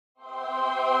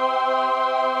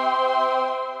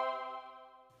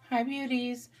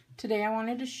beauties! Today I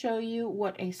wanted to show you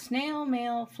what a snail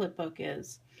mail flipbook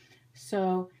is.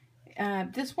 So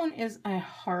this one is a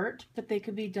heart, but they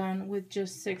could be done with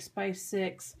just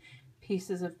 6x6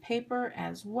 pieces of paper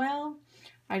as well.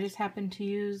 I just happened to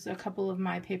use a couple of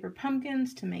my paper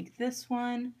pumpkins to make this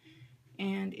one,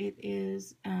 and it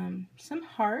is some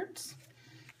hearts.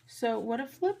 So what a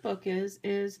flipbook is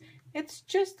it's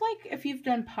just like if you've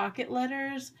done pocket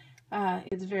letters.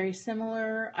 It's very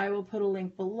similar. I will put a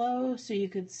link below so you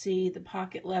could see the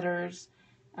pocket letters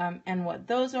and what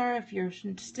those are if you're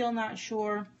still not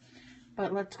sure.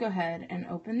 But let's go ahead and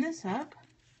open this up.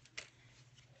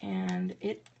 And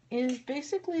it is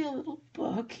basically a little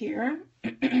book here.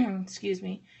 Excuse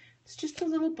me. It's just a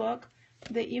little book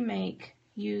that you make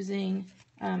using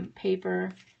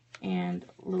paper and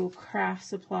little craft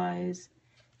supplies.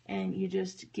 And you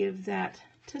just give that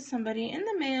to somebody in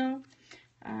the mail.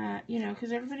 You know,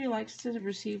 because everybody likes to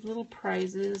receive little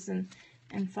prizes and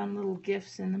fun little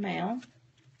gifts in the mail.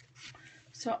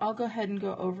 So I'll go ahead and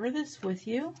go over this with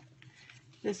you.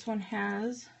 This one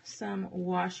has some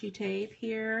washi tape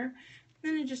here,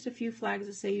 and then just a few flags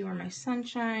that say "You are my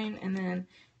sunshine," and then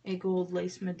a gold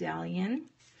lace medallion.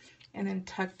 And then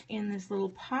tucked in this little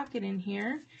pocket in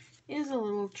here is a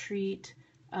little treat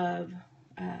of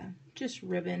just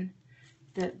ribbon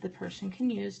that the person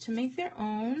can use to make their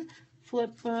own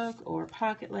flip book or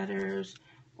pocket letters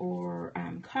or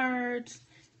cards,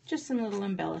 just some little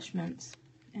embellishments.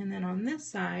 And then on this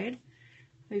side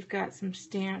we've got some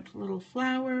stamped little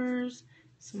flowers,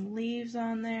 some leaves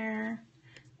on there,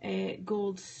 a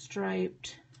gold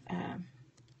striped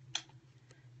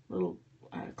little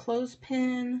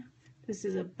clothespin. This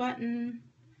is a button,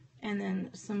 and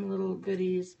then some little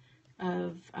goodies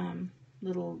of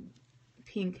little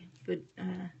pink, but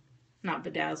not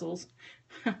bedazzles,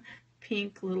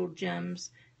 pink little gems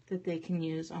that they can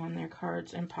use on their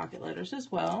cards and pocket letters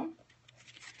as well.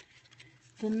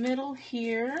 The middle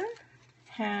here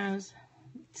has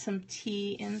some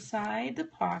tea inside the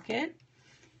pocket,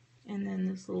 and then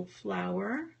this little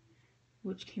flower,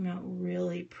 which came out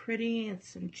really pretty.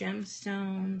 It's some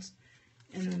gemstones,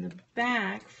 and then the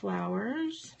back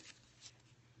flowers.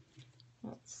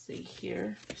 Let's see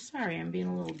here. Sorry, I'm being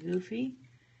a little goofy.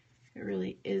 It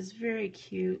really is very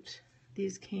cute.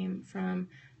 These came from,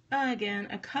 again,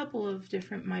 a couple of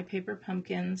different My Paper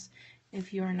Pumpkins.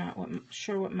 If you are not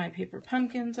sure what My Paper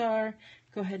Pumpkins are,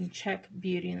 go ahead and check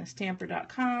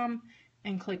BeautyandtheStamper.com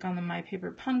and click on the My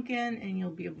Paper Pumpkin, and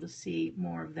you'll be able to see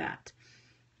more of that.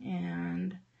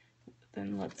 And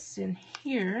then let's in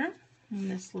here, in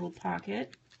this little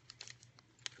pocket,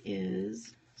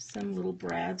 is some little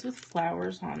brads with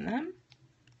flowers on them.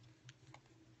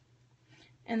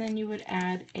 And then you would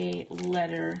add a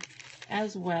letter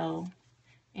as well.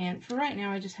 And for right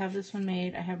now, I just have this one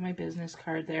made. I have my business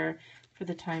card there for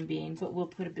the time being, but we'll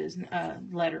put a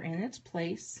letter in its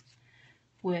place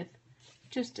with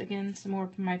just, again, some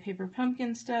more My Paper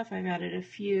Pumpkin stuff. I've added a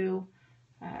few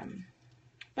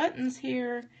buttons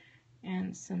here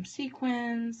and some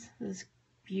sequins, this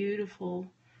beautiful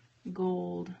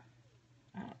gold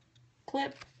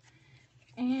clip,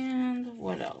 and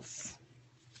what else?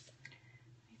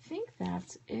 I think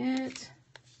that's it.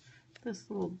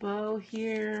 This little bow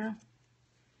here,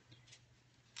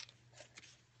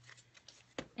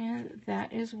 and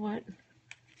that is what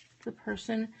the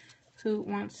person who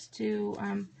wants to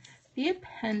be a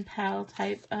pen pal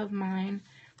type of mine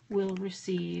will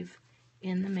receive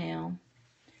in the mail,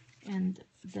 and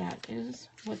that is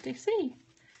what they see.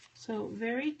 So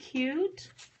very cute.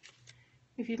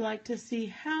 If you'd like to see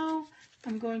how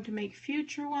I'm going to make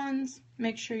future ones,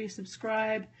 make sure you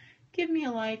subscribe. Give me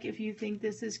a like if you think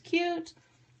this is cute.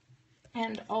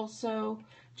 And also,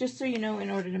 just so you know, in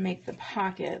order to make the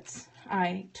pockets,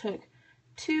 I took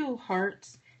 2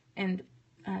 hearts and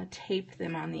taped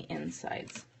them on the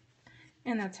insides.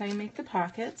 And that's how you make the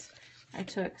pockets. I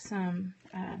took some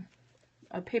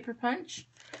a paper punch,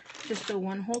 just a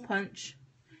 1-hole punch,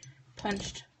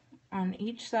 punched on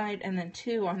each side, and then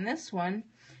 2 on this one,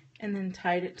 and then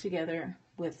tied it together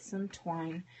with some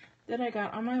twine that I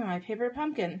got on my Paper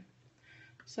Pumpkin.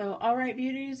 So, alright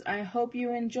beauties, I hope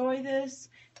you enjoy this.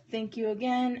 Thank you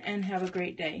again, and have a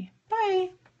great day.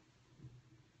 Bye!